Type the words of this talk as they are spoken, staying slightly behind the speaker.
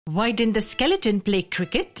Why didn't the skeleton play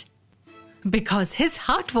cricket? Because his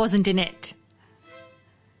heart wasn't in it.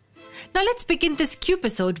 Now let's begin this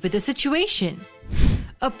Qpisode with a situation.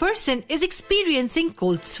 A person is experiencing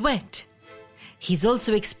cold sweat. He's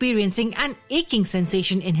also experiencing an aching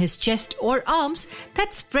sensation in his chest or arms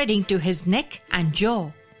that's spreading to his neck and jaw.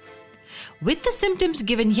 With the symptoms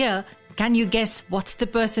given here, can you guess what's the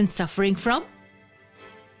person suffering from?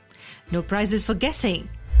 No prizes for guessing.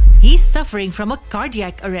 He's suffering from a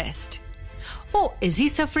cardiac arrest. Or is he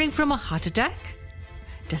suffering from a heart attack?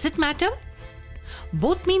 Does it matter?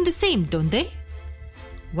 Both mean the same, don't they?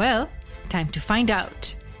 Well, time to find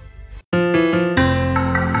out.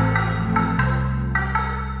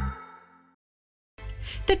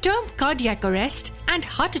 The term cardiac arrest and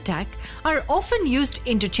heart attack are often used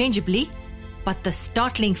interchangeably, but the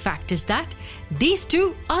startling fact is that these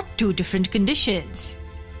two are two different conditions.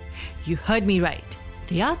 You heard me right.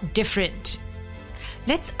 They are different.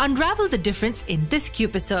 Let's unravel the difference in this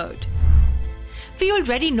Qpisode. We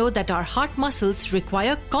already know that our heart muscles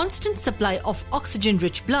require constant supply of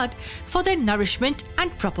oxygen-rich blood for their nourishment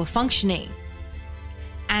and proper functioning.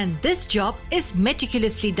 And this job is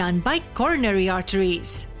meticulously done by coronary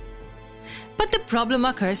arteries. But the problem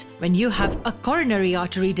occurs when you have a coronary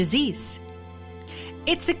artery disease.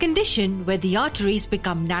 It's a condition where the arteries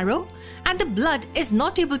become narrow and the blood is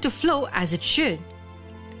not able to flow as it should.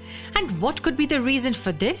 And what could be the reason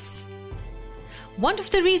for this? One of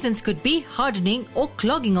the reasons could be hardening or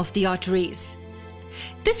clogging of the arteries.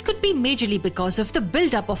 This could be majorly because of the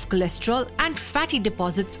buildup of cholesterol and fatty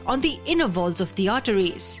deposits on the inner walls of the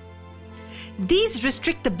arteries. These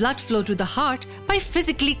restrict the blood flow to the heart by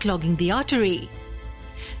physically clogging the artery.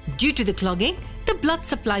 Due to the clogging, the blood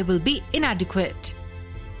supply will be inadequate.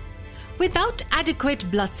 Without adequate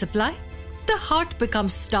blood supply, the heart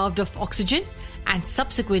becomes starved of oxygen and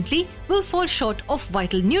subsequently will fall short of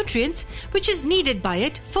vital nutrients which is needed by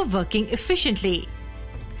it for working efficiently.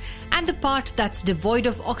 And the part that's devoid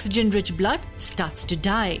of oxygen-rich blood starts to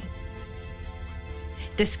die.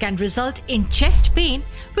 This can result in chest pain,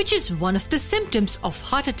 which is one of the symptoms of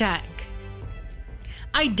heart attack.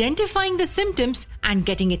 Identifying the symptoms and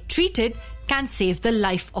getting it treated can save the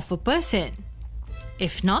life of a person.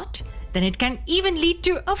 If not, then it can even lead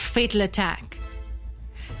to a fatal attack.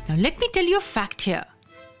 Now let me tell you a fact here.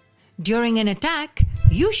 During an attack,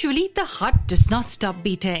 usually the heart does not stop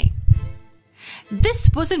beating. This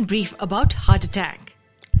was in brief about heart attack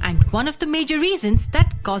and one of the major reasons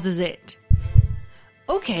that causes it.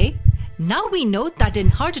 Okay, now we know that in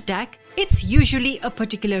heart attack, it's usually a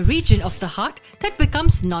particular region of the heart that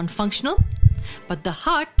becomes non-functional, but the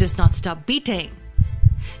heart does not stop beating.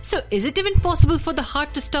 So is it even possible for the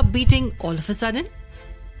heart to stop beating all of a sudden?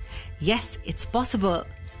 Yes, it's possible.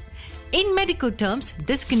 In medical terms,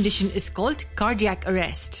 this condition is called cardiac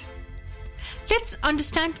arrest. Let's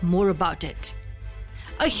understand more about it.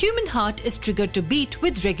 A human heart is triggered to beat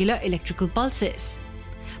with regular electrical pulses.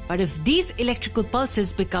 But if these electrical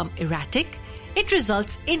pulses become erratic, it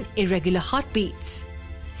results in irregular heartbeats.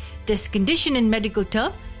 This condition in medical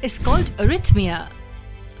term is called arrhythmia.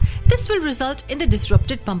 This will result in the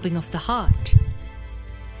disrupted pumping of the heart.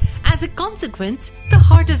 As a consequence, the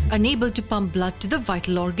heart is unable to pump blood to the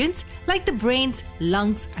vital organs like the brains,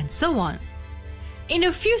 lungs, and so on. In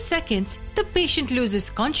a few seconds, the patient loses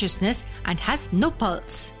consciousness and has no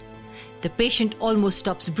pulse. The patient almost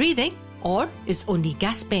stops breathing or is only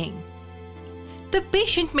gasping. The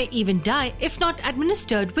patient may even die if not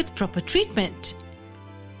administered with proper treatment.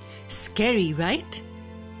 Scary, right?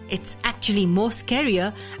 It's actually more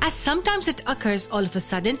scarier as sometimes it occurs all of a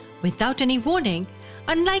sudden without any warning,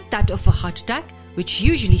 unlike that of a heart attack, which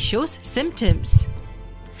usually shows symptoms.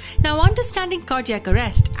 Now, understanding cardiac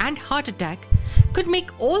arrest and heart attack could make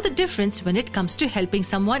all the difference when it comes to helping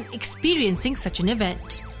someone experiencing such an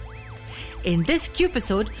event. In this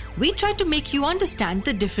Qpisode, we try to make you understand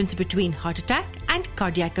the difference between heart attack and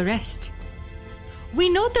cardiac arrest. We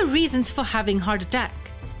know the reasons for having heart attack.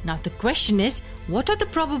 Now the question is, what are the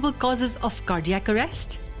probable causes of cardiac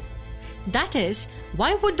arrest? That is,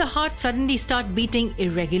 why would the heart suddenly start beating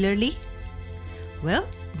irregularly? Well,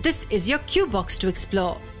 this is your Kyu Box to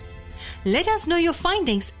explore. Let us know your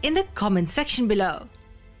findings in the comment section below.